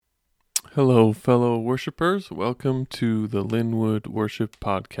Hello, fellow worshipers. Welcome to the Linwood Worship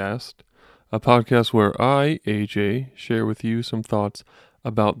Podcast, a podcast where I, AJ, share with you some thoughts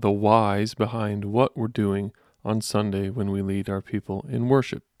about the whys behind what we're doing on Sunday when we lead our people in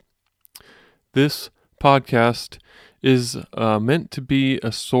worship. This podcast is meant to be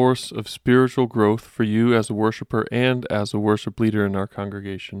a source of spiritual growth for you as a worshiper and as a worship leader in our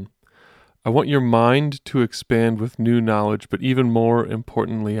congregation. I want your mind to expand with new knowledge, but even more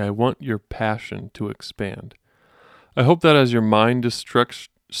importantly, I want your passion to expand. I hope that as your mind is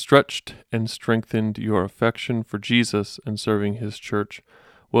stretched and strengthened, your affection for Jesus and serving His church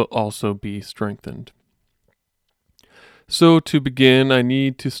will also be strengthened. So to begin, I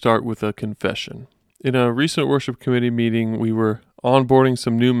need to start with a confession. In a recent worship committee meeting, we were onboarding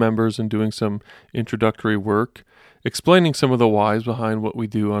some new members and doing some introductory work, explaining some of the whys behind what we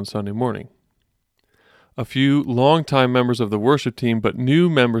do on Sunday morning. A few longtime members of the worship team, but new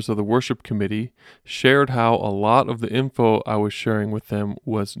members of the worship committee, shared how a lot of the info I was sharing with them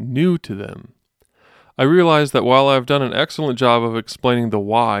was new to them. I realized that while I've done an excellent job of explaining the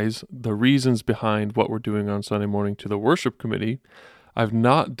whys, the reasons behind what we're doing on Sunday morning to the worship committee, I've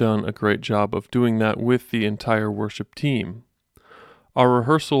not done a great job of doing that with the entire worship team. Our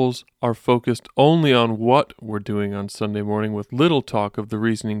rehearsals are focused only on what we're doing on Sunday morning with little talk of the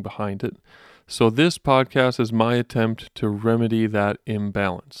reasoning behind it, so this podcast is my attempt to remedy that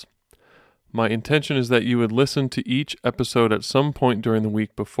imbalance. My intention is that you would listen to each episode at some point during the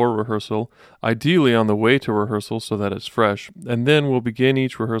week before rehearsal, ideally on the way to rehearsal so that it's fresh, and then we'll begin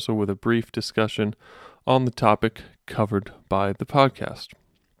each rehearsal with a brief discussion on the topic covered by the podcast.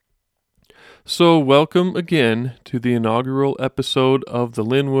 So, welcome again to the inaugural episode of the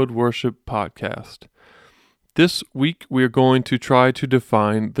Linwood Worship Podcast. This week, we are going to try to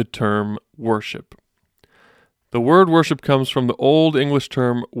define the term worship. The word worship comes from the Old English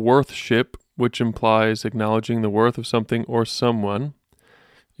term worthship, which implies acknowledging the worth of something or someone.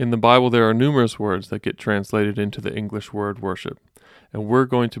 In the Bible, there are numerous words that get translated into the English word worship, and we're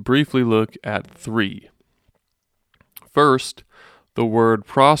going to briefly look at three. First, the word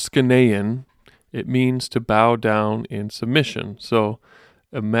proskunein. It means to bow down in submission. So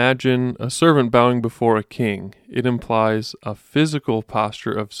imagine a servant bowing before a king. It implies a physical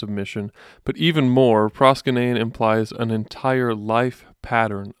posture of submission, but even more, proskunein implies an entire life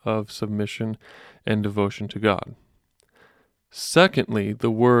pattern of submission and devotion to God. Secondly,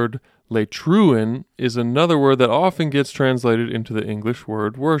 the word latruin is another word that often gets translated into the English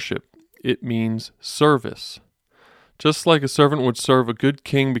word worship. It means service. Just like a servant would serve a good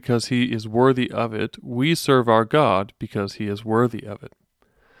king because he is worthy of it, we serve our God because he is worthy of it.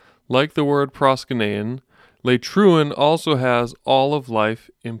 Like the word proskunein, latruin also has all of life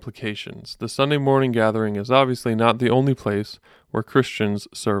implications. The Sunday morning gathering is obviously not the only place where Christians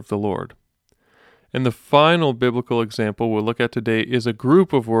serve the Lord. And the final biblical example we'll look at today is a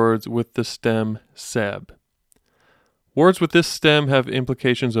group of words with the stem seb. Words with this stem have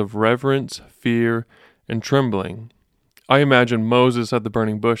implications of reverence, fear, and trembling. I imagine Moses at the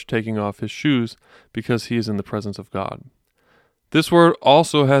burning bush taking off his shoes because he is in the presence of God. This word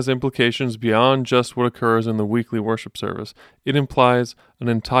also has implications beyond just what occurs in the weekly worship service. It implies an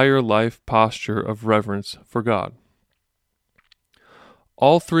entire life posture of reverence for God.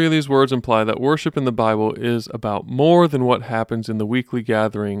 All three of these words imply that worship in the Bible is about more than what happens in the weekly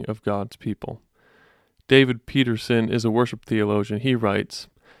gathering of God's people. David Peterson is a worship theologian. He writes,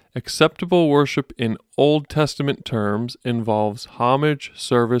 "Acceptable worship in Old Testament terms involves homage,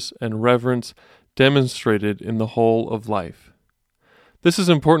 service, and reverence demonstrated in the whole of life." This is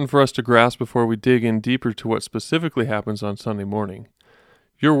important for us to grasp before we dig in deeper to what specifically happens on Sunday morning.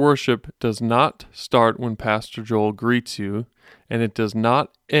 Your worship does not start when Pastor Joel greets you, and it does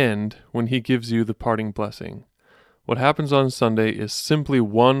not end when he gives you the parting blessing. What happens on Sunday is simply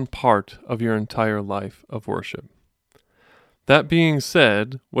one part of your entire life of worship. That being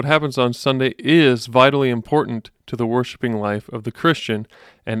said, what happens on Sunday is vitally important to the worshiping life of the Christian,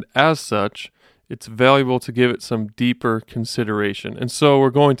 and as such, it's valuable to give it some deeper consideration. And so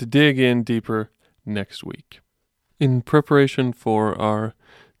we're going to dig in deeper next week. In preparation for our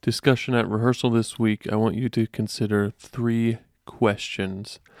discussion at rehearsal this week, I want you to consider three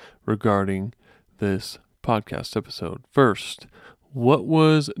questions regarding this podcast episode. First, what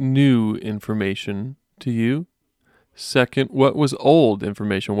was new information to you? Second, what was old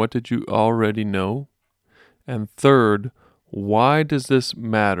information? What did you already know? And third, why does this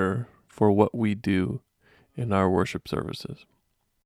matter for what we do in our worship services?